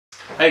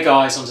Hey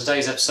guys, on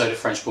today's episode of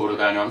French Bulldog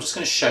Owner, I'm just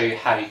going to show you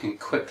how you can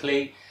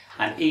quickly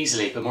and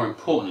easily, but more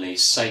importantly,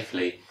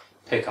 safely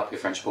pick up your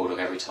French Bulldog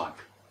every time.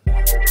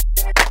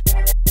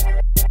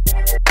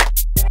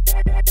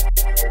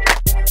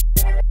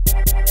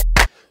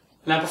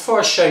 Now before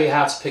I show you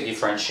how to pick your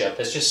Frenchie up,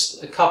 there's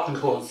just a couple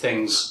important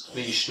things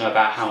that you should know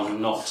about how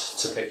not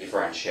to pick your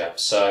Frenchie up.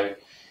 So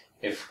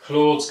if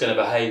Claude's going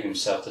to behave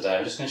himself today,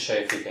 I'm just going to show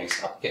you a few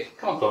things. Up you get.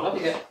 Come on Claude, up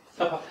you get.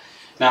 Up.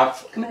 Now,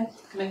 come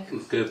here,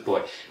 good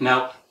boy.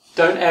 Now,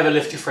 don't ever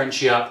lift your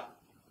Frenchie up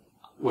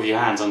with your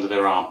hands under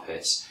their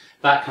armpits.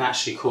 That can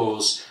actually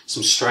cause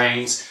some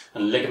strains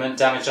and ligament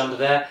damage under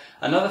there.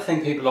 Another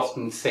thing people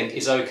often think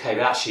is okay,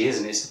 but actually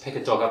isn't, is to pick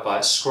a dog up by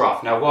its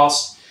scruff. Now,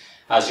 whilst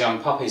as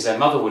young puppies their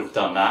mother would have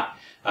done that,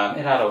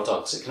 in adult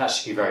dogs it can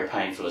actually be very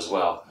painful as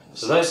well.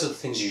 So those are the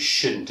things you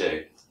shouldn't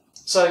do.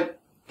 So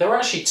there are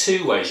actually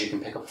two ways you can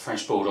pick up a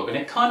French Bulldog, and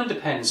it kind of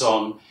depends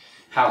on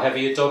how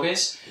heavy your dog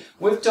is.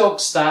 With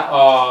dogs that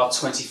are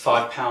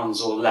 25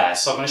 pounds or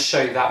less, I'm going to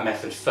show you that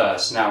method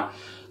first. Now,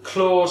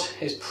 Claude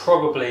is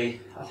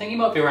probably, I think he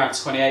might be around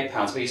 28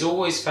 pounds, but he's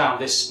always found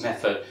this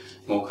method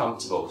more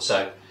comfortable. So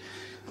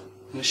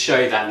I'm going to show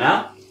you that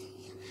now.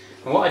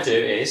 And what I do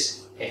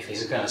is, if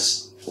he's going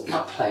to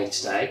not play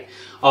today,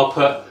 I'll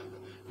put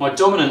my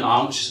dominant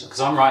arm,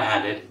 because I'm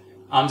right-handed,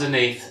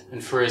 underneath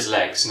and through his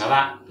legs. Now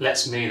that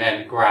lets me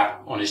then grab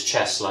on his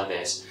chest like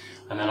this,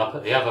 and then I'll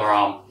put the other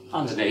arm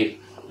underneath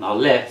and I'll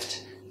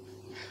lift,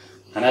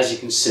 and as you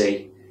can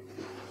see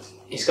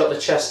he's got the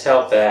chest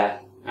held there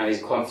and he's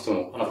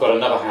comfortable, and I've got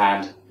another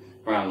hand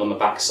around on the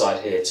back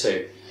side here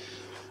too.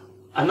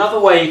 Another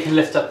way you can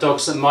lift up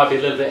dogs that might be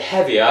a little bit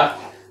heavier,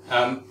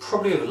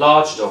 probably with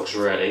larger dogs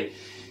really,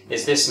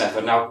 is this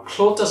method. Now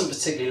Claude doesn't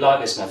particularly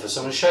like this method,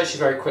 so I'm going to show it to you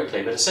very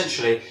quickly, but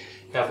essentially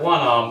you have one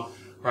arm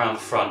around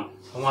the front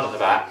and one at the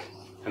back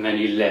and then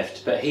you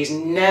lift, but he's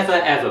never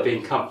ever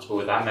been comfortable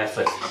with that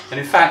method, and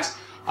in fact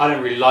I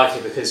don't really like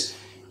it because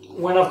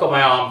when I've got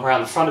my arm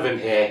around the front of him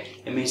here,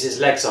 it means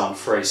his legs aren't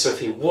free. So if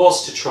he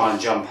was to try and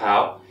jump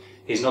out,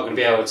 he's not going to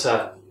be able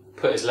to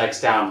put his legs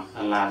down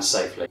and land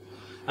safely.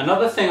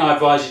 Another thing I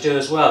advise you do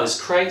as well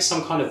is create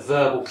some kind of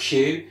verbal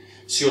cue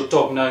so your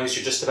dog knows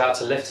you're just about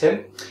to lift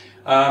him.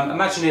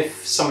 Imagine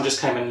if someone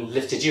just came and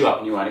lifted you up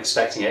and you weren't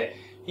expecting it.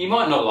 You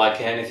might not like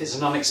it, and if it's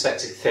an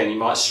unexpected thing, you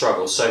might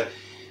struggle. So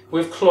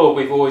with Claude,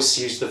 we've always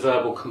used the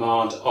verbal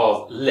command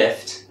of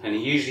lift, and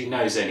he usually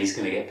knows then he's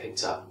going to get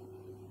picked up.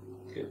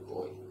 Good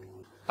boy.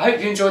 I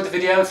hope you enjoyed the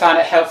video and found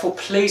it helpful.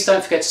 Please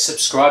don't forget to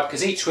subscribe,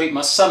 because each week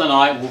my son and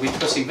I will be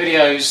putting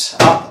videos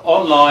up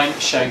online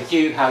showing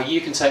you how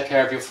you can take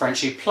care of your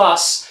Frenchie,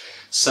 plus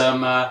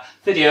some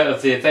video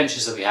of the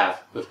adventures that we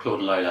have with Claude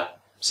and Lola.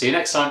 See you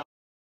next time.